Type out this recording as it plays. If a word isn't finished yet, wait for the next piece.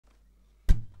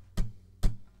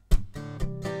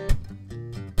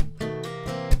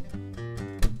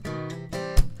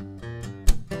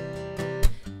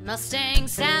Mustang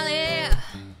Sally.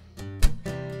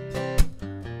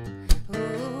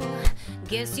 Ooh,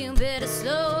 guess you better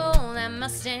slow that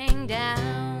Mustang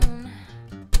down.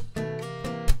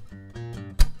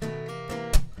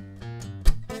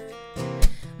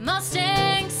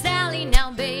 Mustang Sally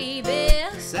now, baby.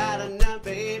 Sally now,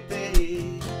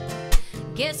 baby.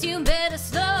 Guess you better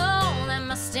slow that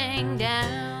Mustang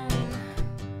down.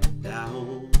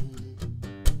 Down.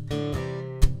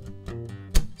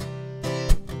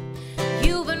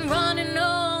 You've been running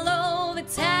all over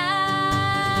town.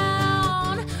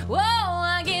 Whoa,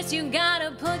 I guess you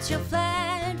gotta put your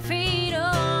flat feet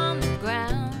on the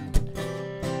ground.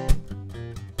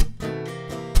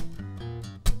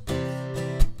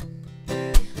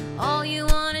 All you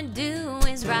wanna do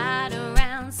is ride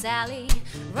around, Sally.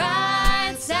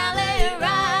 Ride, Sally,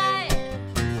 ride.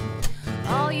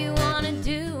 All you wanna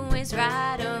do is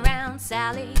ride around,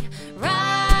 Sally.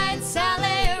 Ride,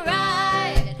 Sally,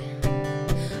 ride.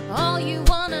 All you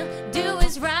wanna do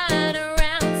is ride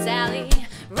around, Sally.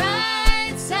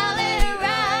 Ride, Sally,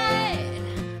 ride.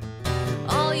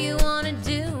 All you wanna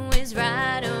do is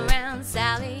ride around,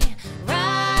 Sally.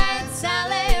 Ride,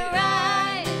 Sally,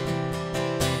 ride.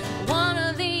 One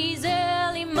of these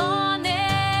early mornings,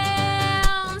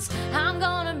 I'm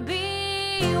gonna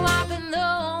be wiping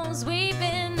those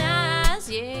weeping eyes,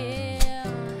 yeah.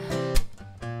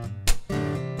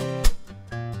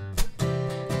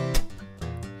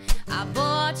 I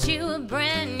bought you a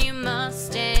brand new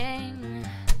Mustang.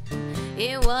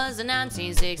 It was a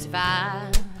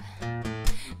 1965.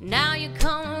 Now you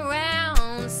come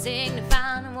around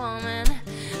signifying a woman.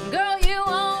 Girl, you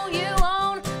won't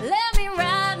let me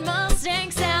ride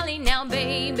Mustang Sally now,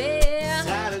 baby.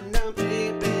 Sally now,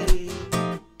 baby.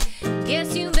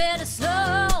 Guess you better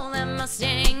slow that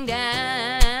Mustang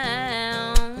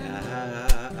down.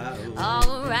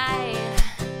 Alright.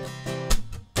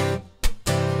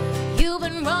 You've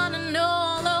been running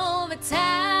all over town.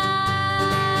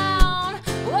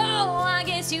 Whoa, I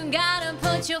guess you gotta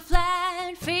put your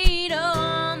flat feet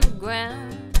on the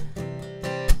ground.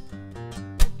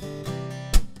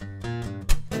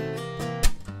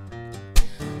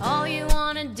 All you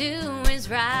wanna do is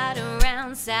ride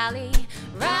around, Sally.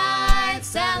 Ride,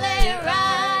 Sally,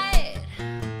 ride.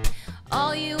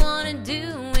 All you wanna do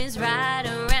is ride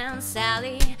around,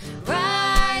 Sally.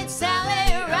 Ride,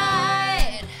 Sally,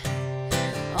 ride.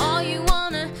 All you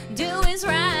wanna do is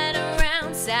ride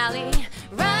around, Sally.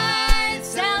 Ride,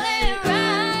 Sally,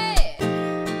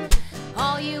 ride.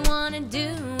 All you wanna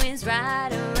do is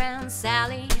ride around,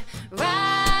 Sally.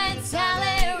 Ride,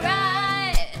 Sally,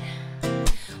 ride.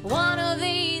 One of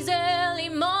these early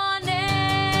mornings,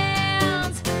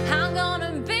 I'm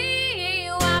gonna be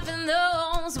wiping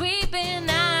those weeping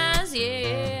eyes,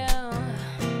 yeah.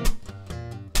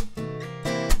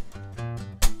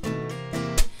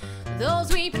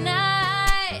 Those weeping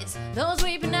eyes, those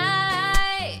weeping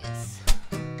eyes.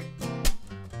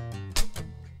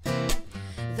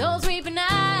 Those